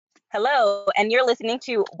Hello, and you're listening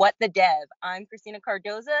to What the Dev. I'm Christina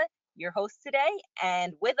Cardoza, your host today,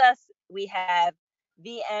 and with us we have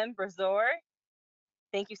VM Brazor.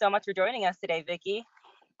 Thank you so much for joining us today, Vicky.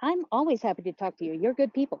 I'm always happy to talk to you. You're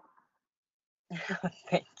good people.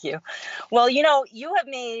 Thank you. Well, you have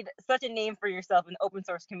made such a name for yourself in the open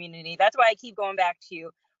source community. That's why I keep going back to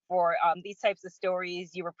you for these types of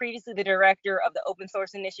stories. You were previously the director of the Open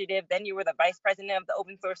Source Initiative, then you were the vice president of the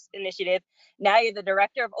Open Source Initiative. Now you're the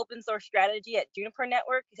director of open source strategy at Juniper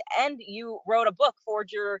Network, and you wrote a book,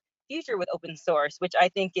 Forge Your Future with Open Source, which I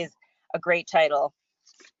think is a great title.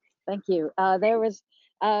 Thank you. There was,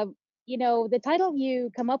 the title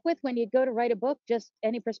you come up with when you go to write a book, just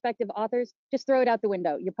any prospective authors, just throw it out the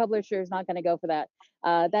window. Your publisher is not going to go for that.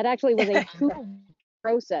 That actually was a 2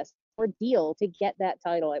 process ordeal to get that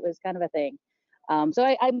title. It was kind of a thing. So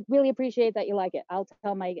I really appreciate that you like it. I'll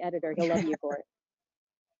tell my editor, he'll love you for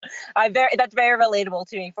it. That's very relatable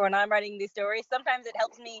to me for when I'm writing these stories. Sometimes it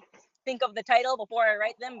helps me think of the title before I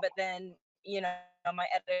write them, but then, my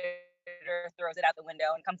editor throws it out the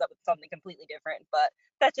window and comes up with something completely different. But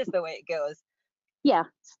that's just the way it goes. Yeah,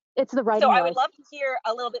 it's the writing. So I would love to hear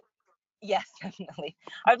a little bit. Yes, definitely.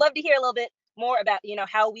 I'd love to hear a little bit more about,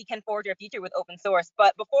 how we can forge our future with open source.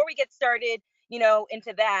 But before we get started,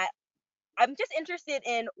 into that, I'm just interested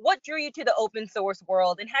in what drew you to the open source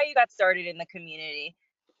world and how you got started in the community.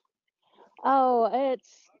 Oh,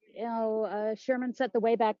 it's, Sherman set the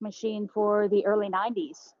Wayback Machine for the early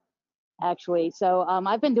 90s, actually. So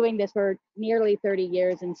I've been doing this for nearly 30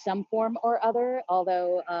 years in some form or other,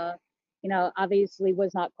 although, obviously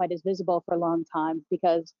was not quite as visible for a long time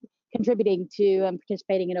because contributing to and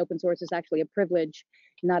participating in open source is actually a privilege,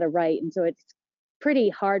 not a right. And so it's pretty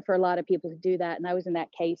hard for a lot of people to do that. And I was in that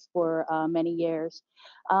case for many years.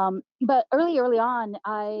 But early on,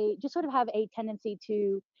 I just sort of have a tendency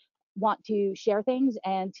to want to share things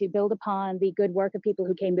and to build upon the good work of people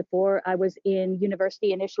who came before. I was in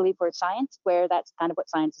university initially for science, where that's kind of what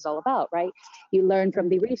science is all about, right? You learn from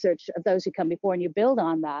the research of those who come before and you build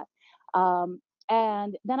on that.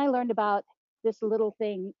 And then I learned about this little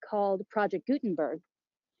thing called Project Gutenberg,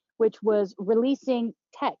 which was releasing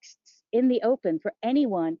texts in the open for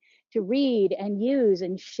anyone to read and use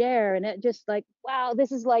and share. And it just like, wow,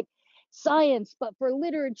 this is like science, but for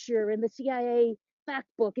literature and the CIA fact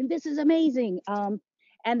book, and this is amazing.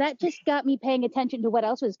 And that just got me paying attention to what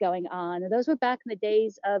else was going on. And those were back in the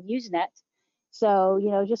days of Usenet. So,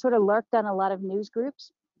 just sort of lurked on a lot of news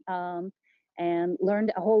groups and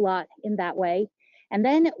learned a whole lot in that way. And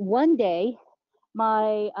then one day,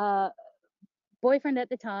 my boyfriend at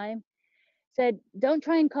the time said, don't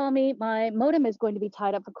try and call me. My modem is going to be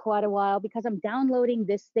tied up for quite a while because I'm downloading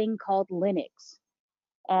this thing called Linux.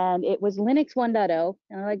 And it was Linux 1.0.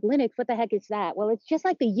 And I'm like, Linux, what the heck is that? Well, it's just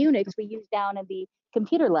like the Unix we use down in the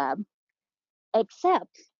computer lab,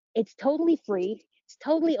 except it's totally free. It's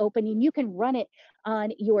totally open and you can run it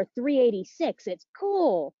on your 386. It's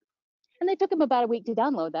cool. And they took him about a week to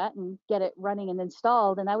download that and get it running and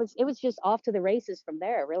installed. And it was just off to the races from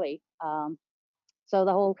there, really. So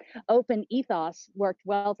the whole open ethos worked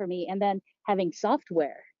well for me. And then having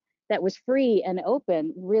software that was free and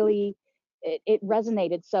open really, it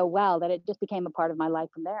resonated so well that it just became a part of my life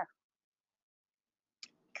from there.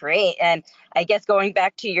 Great. And I guess going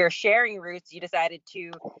back to your sharing roots, you decided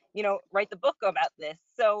to, write the book about this.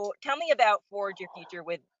 So tell me about Forge Your Future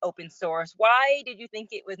with open source. Why did you think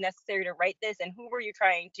it was necessary to write this, and who were you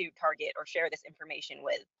trying to target or share this information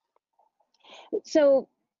with? So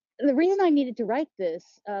the reason I needed to write this,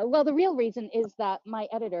 the real reason is that my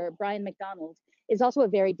editor, Brian McDonald, is also a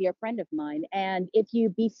very dear friend of mine. And if you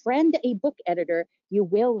befriend a book editor, you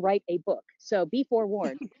will write a book. So be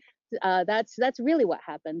forewarned. That's really what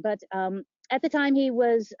happened. But at the time, he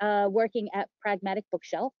was working at Pragmatic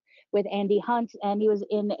Bookshelf with Andy Hunt, and he was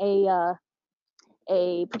in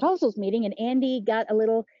a proposals meeting, and Andy got a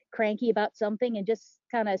little cranky about something and just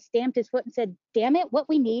kind of stamped his foot and said, damn it, what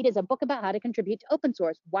we need is a book about how to contribute to open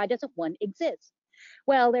source. Why doesn't one exist?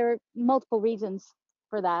 Well, there are multiple reasons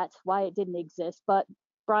for that, why it didn't exist. But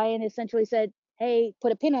Brian essentially said, hey,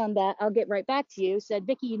 put a pin on that. I'll get right back to you. Said,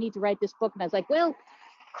 Vicky, you need to write this book. And I was like, well,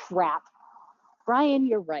 crap. Brian,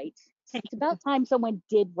 you're right. It's about time someone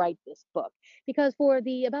did write this book, because for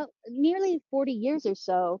the about nearly 40 years or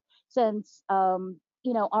so since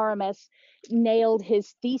RMS nailed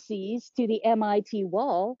his theses to the MIT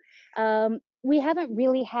wall, we haven't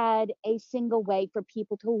really had a single way for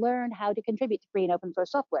people to learn how to contribute to free and open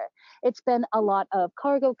source software. It's been a lot of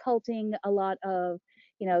cargo culting, a lot of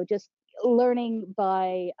just learning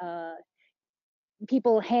by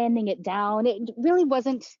people handing it down. It really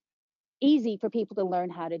wasn't easy for people to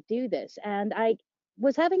learn how to do this. And I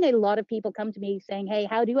was having a lot of people come to me saying, hey,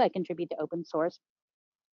 how do I contribute to open source?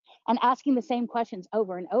 And asking the same questions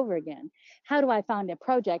over and over again. How do I find a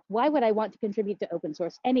project? Why would I want to contribute to open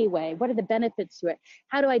source anyway? What are the benefits to it?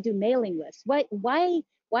 How do I do mailing lists? Why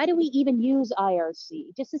do we even use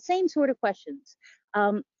IRC? Just the same sort of questions.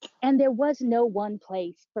 And there was no one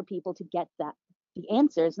place for people to get the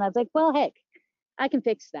answers. And I was like, well, heck, I can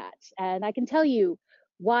fix that. And I can tell you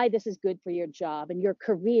why this is good for your job and your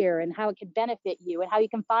career and how it can benefit you and how you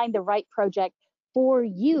can find the right project for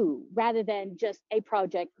you rather than just a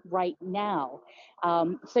project right now.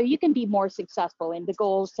 So you can be more successful in the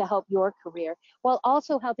goals to help your career while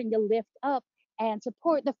also helping to lift up and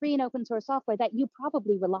support the free and open source software that you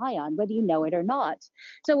probably rely on, whether you know it or not.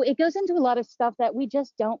 So it goes into a lot of stuff that we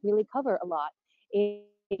just don't really cover a lot in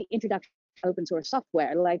the introduction to open source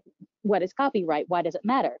software, like what is copyright? Why does it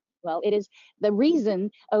matter? Well, it is the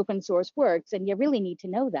reason open source works, and you really need to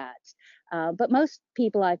know that. But most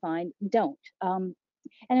people I find don't. And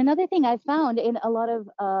another thing I found in a lot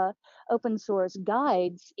of open source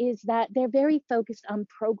guides is that they're very focused on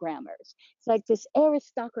programmers. It's like this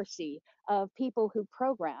aristocracy of people who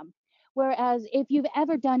program. Whereas if you've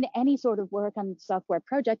ever done any sort of work on software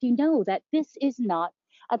project, you know that this is not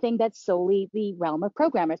a thing that's solely the realm of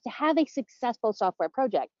programmers. To have a successful software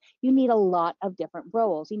project, you need a lot of different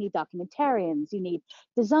roles. You need documentarians, you need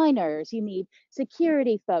designers, you need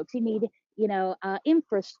security folks, you need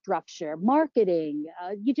infrastructure, marketing.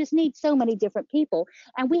 You just need so many different people.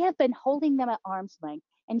 And we have been holding them at arm's length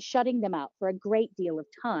and shutting them out for a great deal of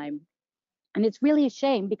time. And it's really a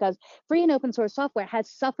shame because free and open source software has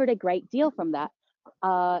suffered a great deal from that.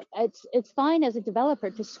 It's fine as a developer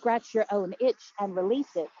to scratch your own itch and release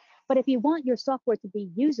it. But if you want your software to be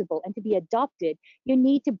usable and to be adopted, you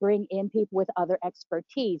need to bring in people with other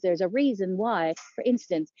expertise. There's a reason why, for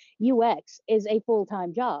instance, UX is a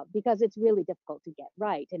full-time job because it's really difficult to get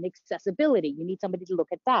right. And accessibility, you need somebody to look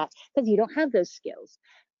at that because you don't have those skills.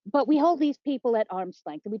 But we hold these people at arm's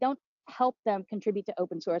length and we don't help them contribute to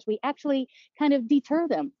open source. We actually kind of deter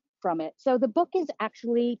them from it. So the book is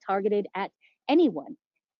actually targeted at anyone,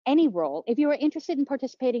 any role. If you are interested in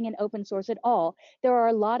participating in open source at all, there are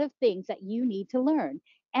a lot of things that you need to learn,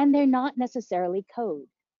 and they're not necessarily code.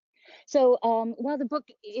 So while the book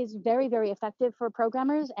is very, very effective for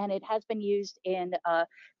programmers, and it has been used in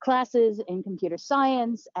classes in computer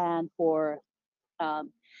science and for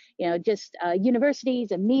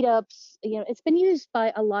universities and meetups, it's been used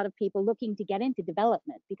by a lot of people looking to get into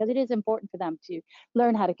development because it is important for them to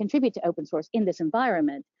learn how to contribute to open source in this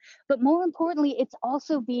environment. But more importantly, it's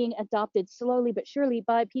also being adopted slowly but surely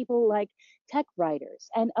by people like tech writers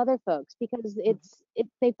and other folks because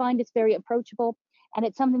they find it's very approachable and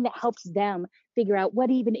it's something that helps them figure out what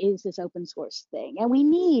even is this open source thing. And we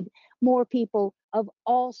need more people of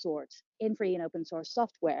all sorts in free and open source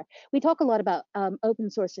software. We talk a lot about open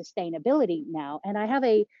source sustainability now, and I have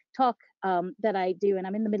a talk that I do, and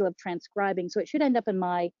I'm in the middle of transcribing, so it should end up in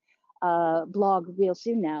my blog real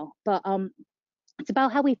soon now. But it's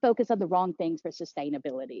about how we focus on the wrong things for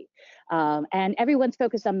sustainability. And everyone's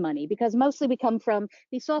focused on money because mostly we come from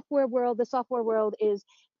the software world. The software world is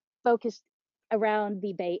focused around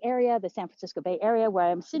the Bay Area, the San Francisco Bay Area, where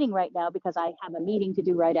I'm sitting right now because I have a meeting to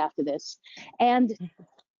do right after this. And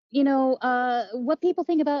what people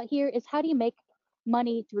think about here is how do you make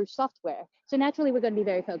money through software? So naturally, we're going to be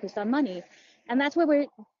very focused on money. And that's where we're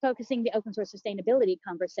focusing the open source sustainability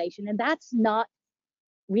conversation. And that's not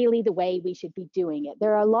really the way we should be doing it.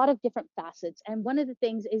 There are a lot of different facets. And one of the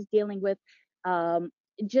things is dealing with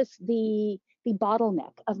just the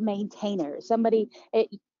bottleneck of maintainers.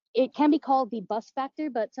 It can be called the bus factor,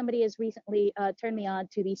 but somebody has recently turned me on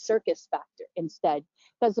to the circus factor instead.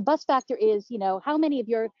 Because the bus factor is, how many of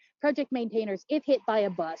your project maintainers, if hit by a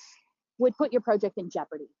bus, would put your project in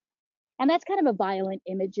jeopardy? And that's kind of a violent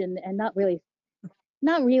image and not really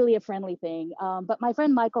a friendly thing. But my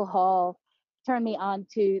friend Michael Hall turned me on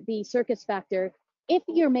to the circus factor. If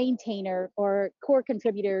your maintainer or core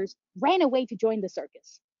contributors ran away to join the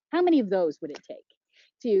circus, how many of those would it take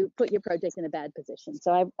to put your project in a bad position?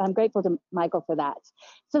 So I'm grateful to Michael for that.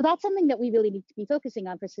 So that's something that we really need to be focusing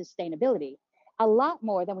on for sustainability, a lot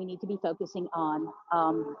more than we need to be focusing on,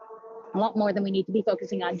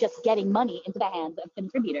 just getting money into the hands of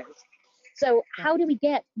contributors. So how do we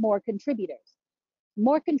get more contributors?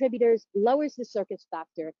 More contributors lowers the circus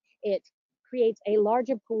factor. It creates a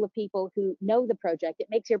larger pool of people who know the project. It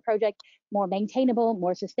makes your project more maintainable,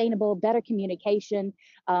 more sustainable, better communication.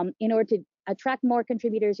 In order to attract more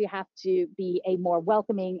contributors, you have to be a more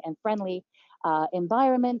welcoming and friendly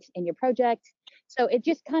environment in your project. So it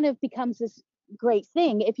just kind of becomes this great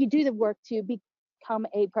thing if you do the work to become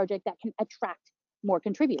a project that can attract more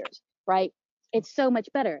contributors, right? It's so much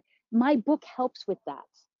better. My book helps with that.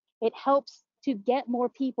 It helps to get more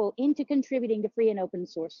people into contributing to free and open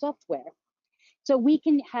source software, so we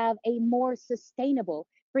can have a more sustainable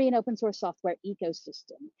free and open source software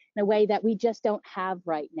ecosystem in a way that we just don't have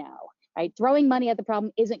right now, right? Throwing money at the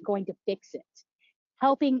problem isn't going to fix it.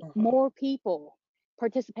 Helping more people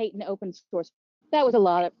participate in open source. That was a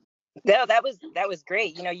lot of. No, that was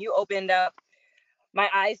great. You know, you opened up my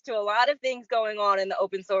eyes to a lot of things going on in the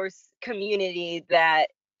open source community that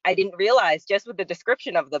I didn't realize just with the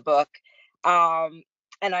description of the book. And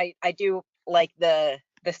I do like the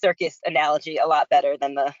circus analogy a lot better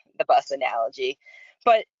than the bus analogy.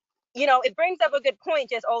 But you know, it brings up a good point,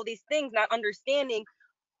 just all these things, not understanding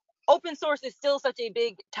open source is still such a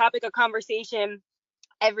big topic of conversation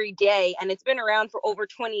every day, and it's been around for over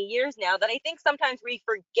 20 years now, that I think sometimes we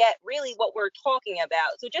forget really what we're talking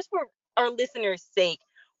about. So just for our listeners' sake,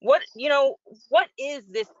 what is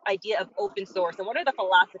this idea of open source, and what are the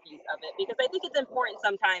philosophies of it? Because I think it's important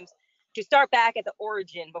sometimes to start back at the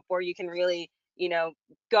origin before you can really,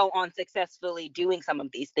 go on successfully doing some of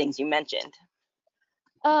these things you mentioned.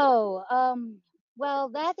 Oh, well,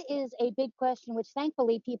 that is a big question, which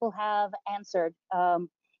thankfully people have answered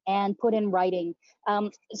and put in writing.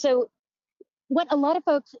 So what a lot of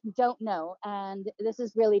folks don't know, and this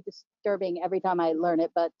is really disturbing every time I learn it,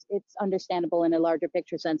 but it's understandable in a larger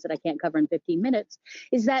picture sense that I can't cover in 15 minutes,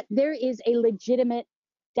 is that there is a legitimate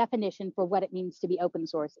definition for what it means to be open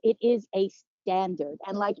source. It is a standard,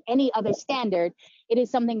 and like any other standard, it is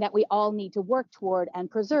something that we all need to work toward and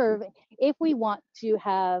preserve if we want to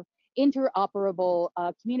have interoperable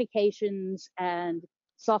communications and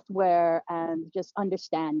software and just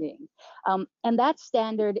understanding. And that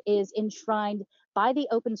standard is enshrined by the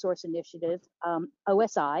Open Source Initiative,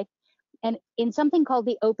 OSI, and in something called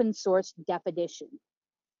the Open Source Definition,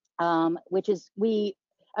 which is we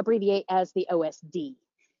abbreviate as the OSD.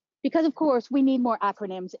 Because of course we need more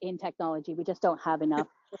acronyms in technology. We just don't have enough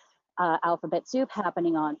alphabet soup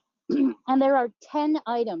happening on. And there are 10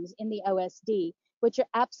 items in the OSD which are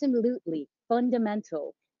absolutely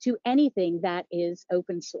fundamental to anything that is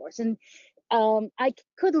open source. And I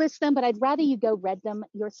could list them, but I'd rather you go read them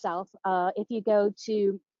yourself. If you go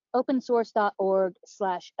to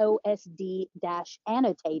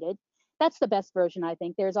opensource.org/OSD-annotated, that's the best version, I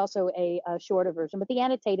think. There's also a shorter version, but the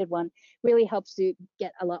annotated one really helps you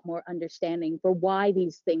get a lot more understanding for why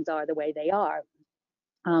these things are the way they are.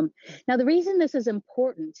 Now, the reason this is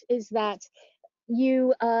important is that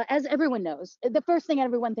you, as everyone knows, the first thing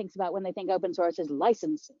everyone thinks about when they think open source is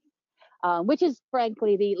licensing, which is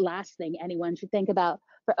frankly the last thing anyone should think about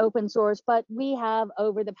for open source. But we have,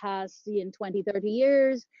 over the past 20, 30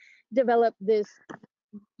 years, developed this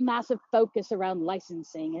massive focus around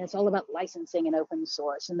licensing, and it's all about licensing and open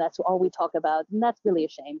source, and that's all we talk about, and that's really a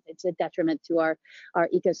shame. It's a detriment to our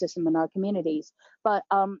ecosystem and our communities. But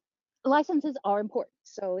licenses are important,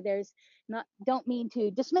 so don't mean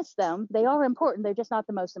to dismiss them. They are important, they're just not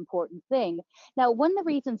the most important thing. Now, one of the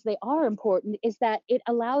reasons they are important is that it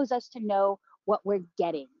allows us to know what we're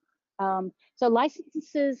getting. So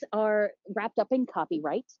licenses are wrapped up in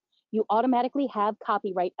copyright. You automatically have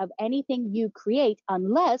copyright of anything you create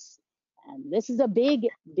unless, and this is a big,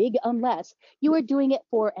 big unless, you are doing it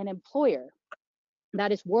for an employer.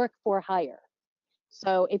 That is work for hire.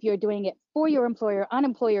 So if you're doing it for your employer on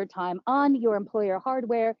employer time, on your employer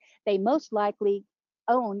hardware, they most likely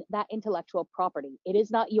own that intellectual property. It is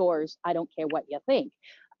not yours. I don't care what you think.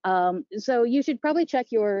 So you should probably check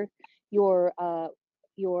your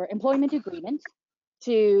employment agreement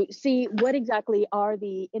to see what exactly are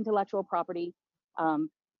the intellectual property and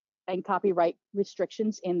copyright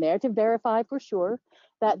restrictions in there, to verify for sure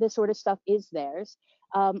that this sort of stuff is theirs.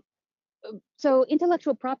 So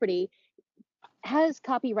intellectual property has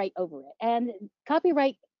copyright over it, and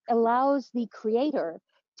copyright allows the creator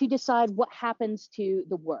to decide what happens to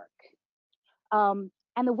the work. And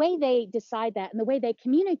the way they decide that and the way they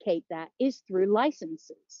communicate that is through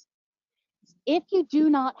licenses. If you do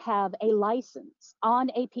not have a license on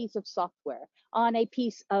a piece of software, on a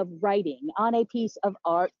piece of writing, on a piece of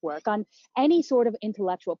artwork, on any sort of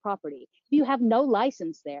intellectual property, if you have no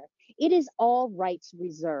license there, it is all rights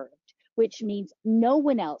reserved, which means no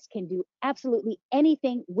one else can do absolutely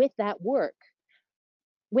anything with that work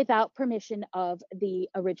without permission of the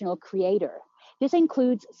original creator. This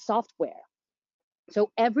includes software.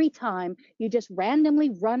 So every time you just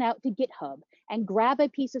randomly run out to GitHub and grab a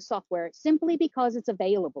piece of software simply because it's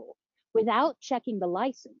available without checking the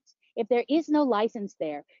license, if there is no license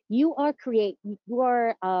there, you are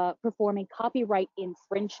performing copyright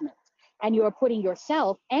infringement, and you are putting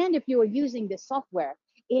yourself, and if you are using this software,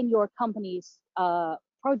 in your company's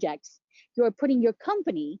projects, you're putting your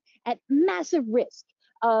company at massive risk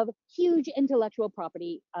of huge intellectual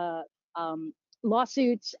property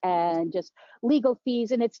lawsuits and just legal fees,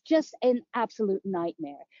 and it's just an absolute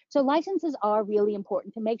nightmare. So licenses are really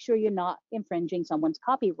important to make sure you're not infringing someone's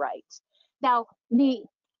copyrights. Now, the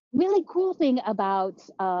really cool thing about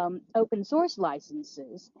open source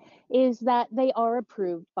licenses is that they are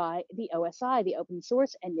approved by the OSI, the Open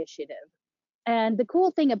Source Initiative. And the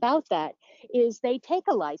cool thing about that is they take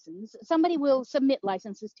a license, somebody will submit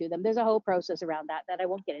licenses to them. There's a whole process around that I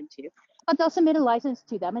won't get into, but they'll submit a license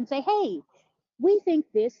to them and say, hey, we think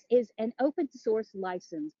this is an open source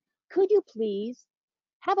license. Could you please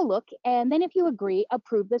have a look? And then if you agree,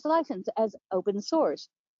 approve this license as open source.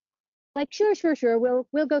 Like, sure,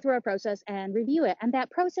 we'll go through our process and review it. And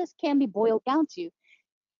that process can be boiled down to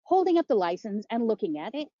holding up the license and looking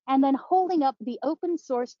at it, and then holding up the open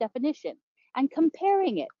source definition and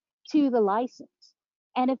comparing it to the license.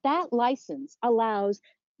 And if that license allows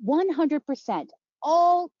 100%,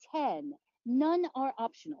 all 10, none are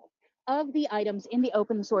optional, of the items in the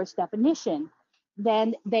open source definition,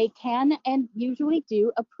 then they can and usually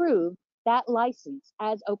do approve that license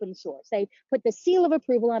as open source. They put the seal of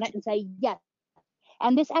approval on it and say, yes.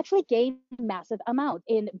 And this actually gained massive amount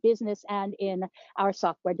in business and in our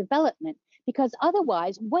software development, because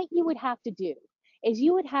otherwise what you would have to do is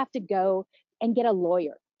you would have to go and get a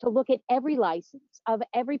lawyer to look at every license of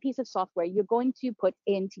every piece of software you're going to put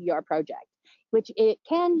into your project, which you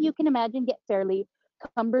can imagine, get fairly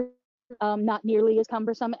cumbersome. Not nearly as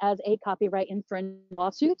cumbersome as a copyright infringement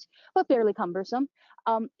lawsuit, but fairly cumbersome.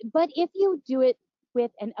 But if you do it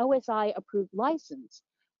with an OSI approved license,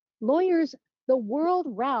 lawyers the world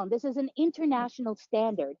round, this is an international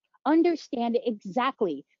standard, understand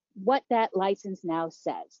exactly what that license now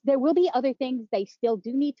says. There will be other things, they still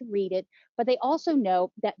do need to read it, but they also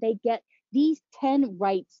know that they get these 10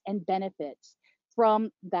 rights and benefits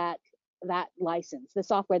from that license, the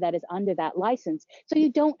software that is under that license. So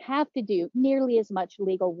you don't have to do nearly as much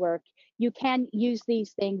legal work. You can use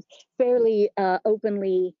these things fairly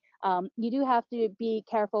openly. You do have to be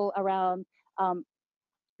careful around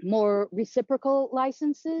more reciprocal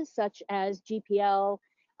licenses, such as GPL,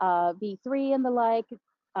 v3 and the like,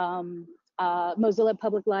 Mozilla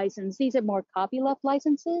Public License. These are more copyleft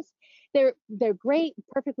licenses. They're great,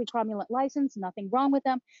 perfectly cromulent license, nothing wrong with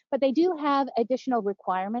them, but they do have additional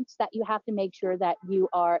requirements that you have to make sure that you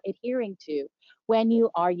are adhering to when you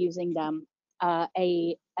are using them,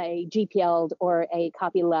 a GPL or a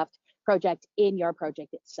copyleft project in your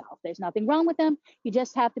project itself. There's nothing wrong with them. You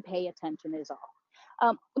just have to pay attention is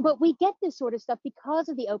all. But we get this sort of stuff because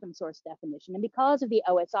of the open source definition and because of the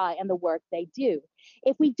OSI and the work they do.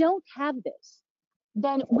 If we don't have this,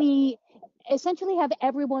 then we essentially have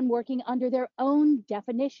everyone working under their own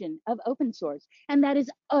definition of open source, and that is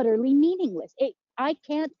utterly meaningless. I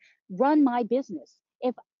can't run my business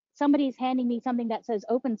if somebody's handing me something that says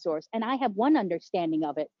open source and I have one understanding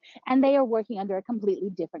of it and they are working under a completely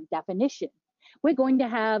different definition. We're going to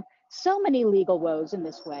have so many legal woes in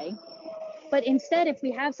this way. But instead, if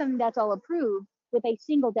we have something that's all approved with a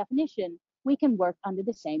single definition, we can work under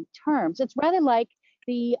the same terms. It's rather like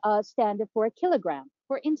the standard for a kilogram.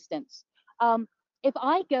 For instance, if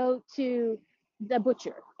I go to the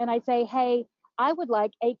butcher and I say, hey, I would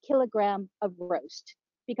like a kilogram of roast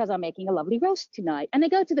because I'm making a lovely roast tonight. And I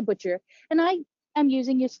go to the butcher and I am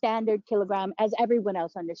using your standard kilogram as everyone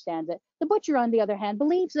else understands it. The butcher, on the other hand,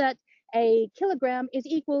 believes that a kilogram is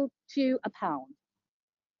equal to a pound.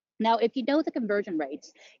 Now, if you know the conversion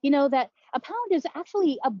rates, you know that a pound is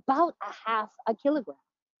actually about a half a kilogram.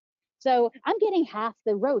 So I'm getting half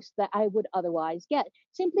the roast that I would otherwise get,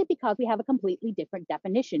 simply because we have a completely different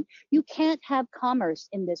definition. You can't have commerce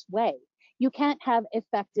in this way. You can't have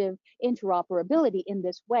effective interoperability in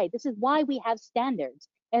this way. This is why we have standards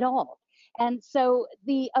at all. And so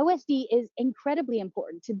the OSD is incredibly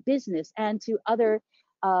important to business and to other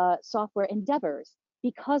software endeavors.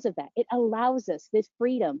 Because of that, it allows us this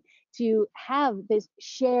freedom to have this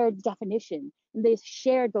shared definition, this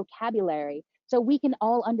shared vocabulary, so we can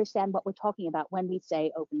all understand what we're talking about when we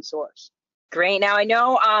say open source. Great. Now, I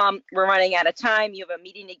know we're running out of time. You have a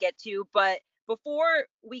meeting to get to, but before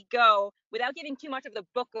we go, without giving too much of the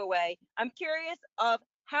book away, I'm curious of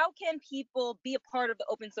how can people be a part of the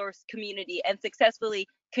open source community and successfully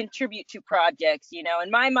contribute to projects? You know, in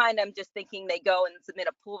my mind, I'm just thinking they go and submit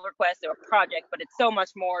a pull request or a project, but it's so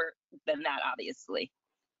much more than that, obviously.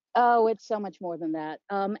 Oh, it's so much more than that.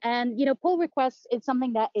 And, you know, pull requests is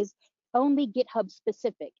something that is only GitHub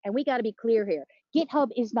specific. And we got to be clear here. GitHub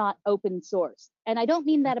is not open source. And I don't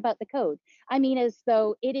mean that about the code. I mean as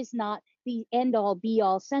though it is not the end all be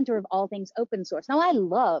all center of all things open source. Now, I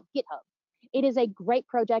love GitHub. It is a great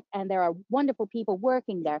project and there are wonderful people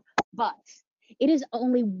working there, but it is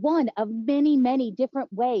only one of many, many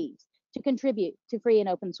different ways to contribute to free and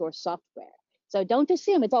open source software. So don't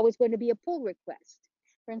assume it's always going to be a pull request.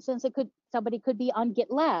 For instance, somebody could be on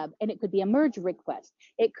GitLab and it could be a merge request.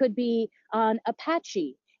 It could be on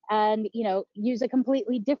Apache and use a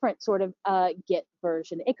completely different sort of Git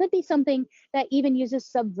version. It could be something that even uses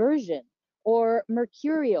Subversion or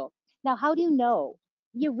Mercurial. Now, how do you know?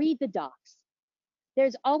 You read the docs.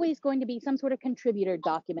 There's always going to be some sort of contributor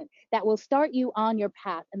document that will start you on your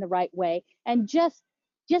path in the right way, and just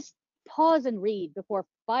pause and read before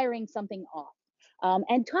firing something off,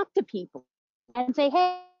 and talk to people and say,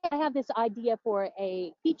 hey, I have this idea for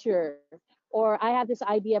a feature, or I have this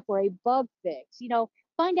idea for a bug fix.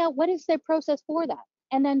 Find out what is their process for that,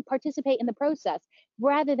 and then participate in the process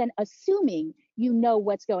rather than assuming you know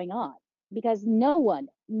what's going on, because no one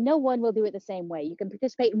will do it the same way. You can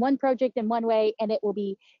participate in one project in one way and it will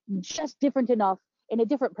be just different enough in a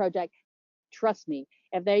different project. Trust me,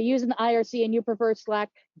 if they're using IRC and you prefer Slack,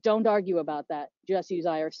 don't argue about that. Just use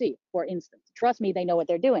IRC, for instance. Trust me, they know what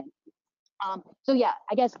they're doing. So yeah,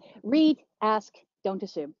 I guess read, ask, don't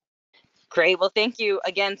assume. Great. Well, thank you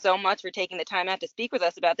again so much for taking the time out to speak with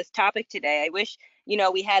us about this topic today. I wish,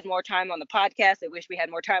 we had more time on the podcast. I wish we had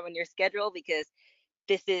more time on your schedule, because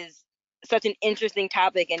this is such an interesting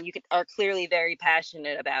topic and you are clearly very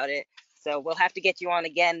passionate about it. So we'll have to get you on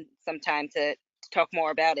again sometime to talk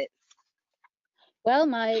more about it. Well,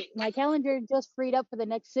 my calendar just freed up for the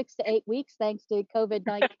next 6 to 8 weeks thanks to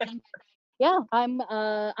COVID-19. Yeah, I'm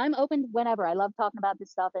open whenever. I love talking about this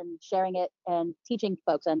stuff and sharing it and teaching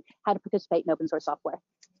folks on how to participate in open source software.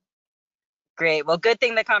 Great. Well, good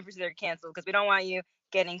thing the conferences are canceled, because we don't want you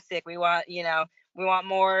getting sick. We want, we want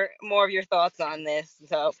more of your thoughts on this.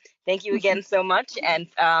 So thank you again so much. And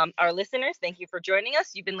our listeners, thank you for joining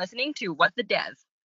us. You've been listening to What the Dev.